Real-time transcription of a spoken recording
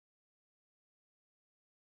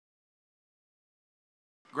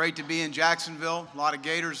Great to be in Jacksonville. A lot of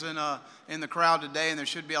Gators in the crowd today, and there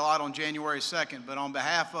should be a lot on January 2nd. But on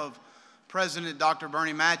behalf of President Dr.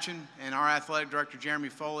 Bernie Matchin and our athletic director Jeremy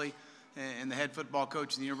Foley and the head football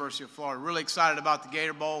coach of the University of Florida, really excited about the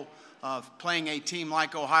Gator Bowl, playing a team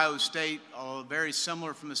like Ohio State, very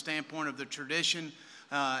similar from the standpoint of the tradition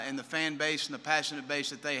and the fan base and the passionate base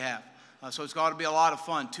that they have. So it's got to be a lot of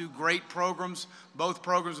fun. Two great programs. Both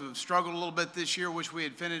programs have struggled a little bit this year. Wish we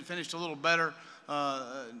had finished a little better.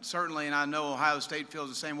 Certainly, and I know Ohio State feels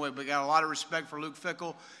the same way, but got a lot of respect for Luke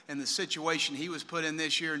Fickell and the situation he was put in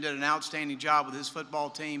this year and did an outstanding job with his football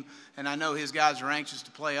team. And I know his guys are anxious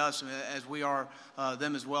to play us as we are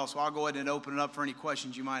them as well. So I'll go ahead and open it up for any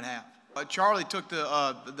questions you might have. Charlie took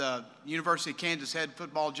the University of Kansas head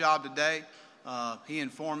football job today. He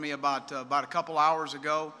informed me about a couple hours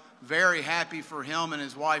ago. Very happy for him and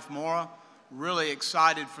his wife, Maura. Really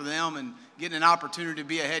excited for them and getting an opportunity to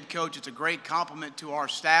be a head coach. It's a great compliment to our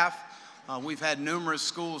staff. We've had numerous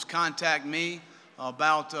schools contact me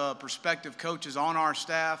about prospective coaches on our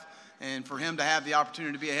staff, and for him to have the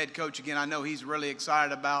opportunity to be a head coach again, I know he's really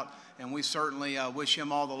excited about, and we certainly wish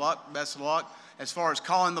him all the luck, best of luck. As far as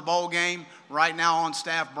calling the bowl game, right now on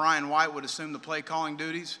staff, Brian White would assume the play calling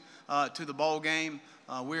duties to the bowl game.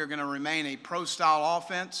 We are going to remain a pro-style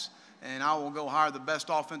offense, and I will go hire the best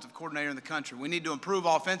offensive coordinator in the country. We need to improve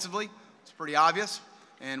offensively. It's pretty obvious,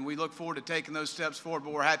 and we look forward to taking those steps forward,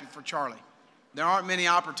 but we're happy for Charlie. There aren't many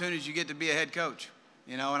opportunities you get to be a head coach,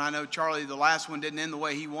 you know, and I know Charlie, the last one didn't end the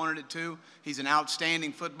way he wanted it to. He's an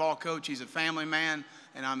outstanding football coach. He's a family man,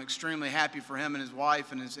 and I'm extremely happy for him and his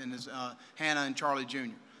wife and his Hannah and Charlie Jr.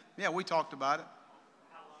 Yeah, we talked about it.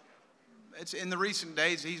 It's in the recent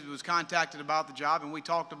days, he was contacted about the job, and we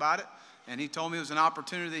talked about it. And he told me it was an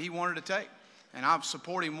opportunity that he wanted to take. And I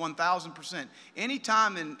support him 1,000%. Any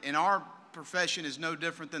time in our profession is no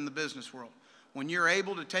different than the business world. When you're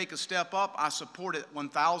able to take a step up, I support it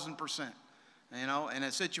 1,000%. You know, in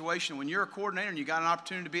a situation when you're a coordinator and you got an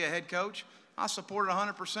opportunity to be a head coach, I support it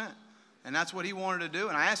 100%. And that's what he wanted to do.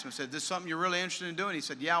 And I asked him, I said, this is something you're really interested in doing? He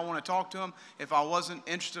said, yeah, I want to talk to him. If I wasn't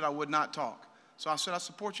interested, I would not talk. So I said, I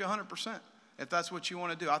support you 100%. If that's what you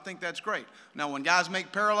want to do. I think that's great. Now, when guys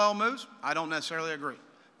make parallel moves, I don't necessarily agree.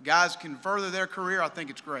 Guys can further their career, I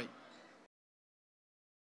think it's great.